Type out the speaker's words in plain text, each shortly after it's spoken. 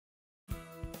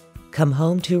Come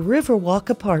home to Riverwalk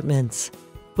Apartments.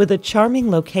 With a charming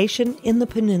location in the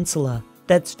peninsula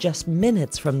that's just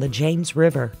minutes from the James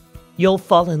River, you'll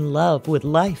fall in love with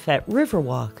life at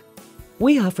Riverwalk.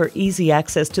 We offer easy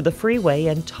access to the freeway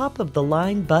and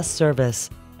top-of-the-line bus service,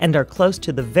 and are close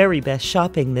to the very best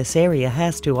shopping this area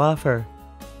has to offer.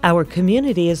 Our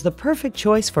community is the perfect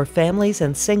choice for families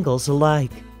and singles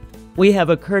alike. We have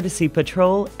a courtesy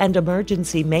patrol and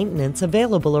emergency maintenance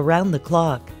available around the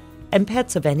clock, and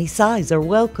pets of any size are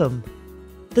welcome.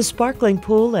 The sparkling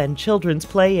pool and children's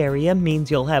play area means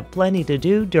you'll have plenty to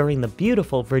do during the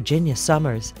beautiful Virginia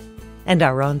summers. And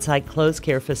our on-site clothes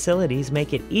care facilities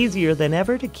make it easier than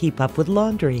ever to keep up with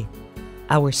laundry.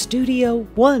 Our studio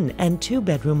 1- and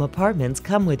 2-bedroom apartments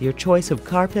come with your choice of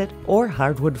carpet or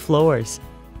hardwood floors.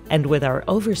 And with our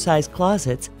oversized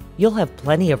closets, you'll have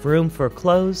plenty of room for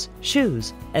clothes,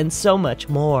 shoes, and so much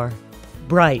more.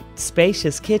 Bright,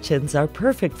 spacious kitchens are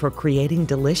perfect for creating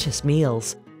delicious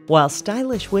meals, while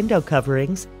stylish window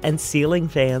coverings and ceiling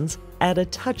fans add a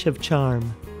touch of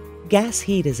charm. Gas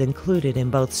heat is included in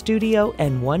both studio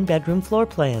and 1-bedroom floor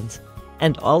plans,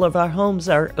 and all of our homes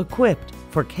are equipped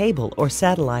for cable or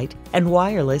satellite and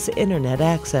wireless internet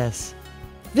access.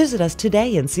 Visit us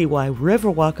today and see why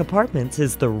Riverwalk Apartments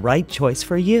is the right choice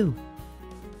for you.